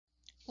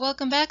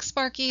Welcome back,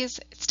 Sparkies.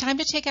 It's time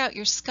to take out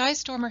your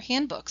SkyStormer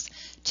handbooks.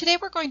 Today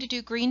we're going to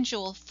do Green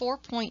Jewel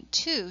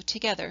 4.2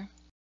 together.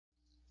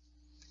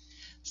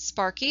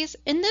 Sparkies,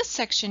 in this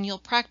section you'll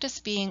practice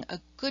being a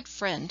good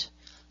friend.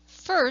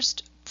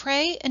 First,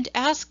 pray and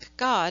ask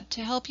God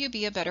to help you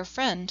be a better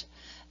friend.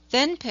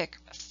 Then pick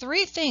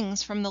 3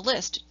 things from the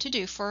list to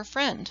do for a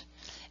friend.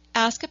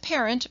 Ask a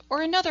parent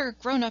or another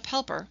grown-up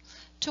helper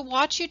to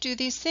watch you do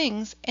these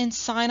things and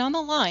sign on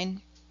the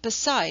line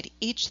beside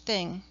each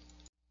thing.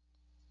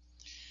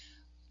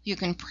 You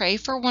can pray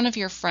for one of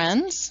your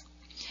friends.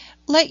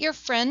 Let your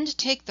friend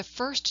take the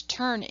first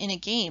turn in a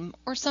game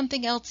or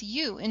something else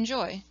you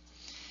enjoy.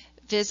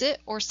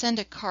 Visit or send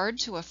a card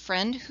to a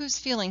friend who's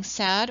feeling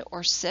sad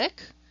or sick.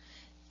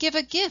 Give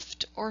a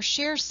gift or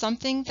share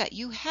something that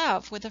you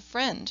have with a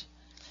friend.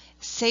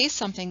 Say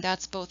something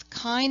that's both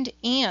kind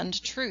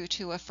and true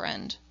to a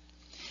friend.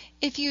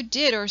 If you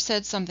did or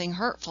said something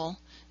hurtful,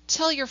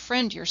 tell your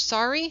friend you're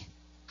sorry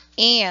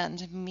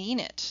and mean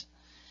it.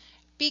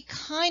 Be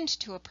kind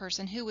to a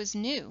person who is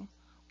new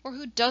or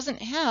who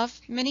doesn't have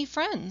many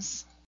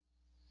friends.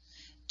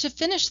 To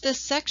finish this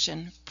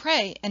section,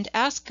 pray and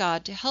ask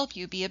God to help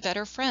you be a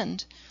better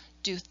friend.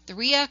 Do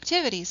 3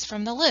 activities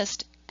from the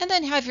list and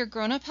then have your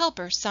grown-up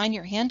helper sign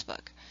your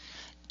handbook.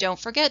 Don't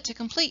forget to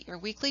complete your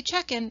weekly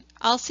check-in.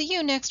 I'll see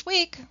you next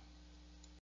week.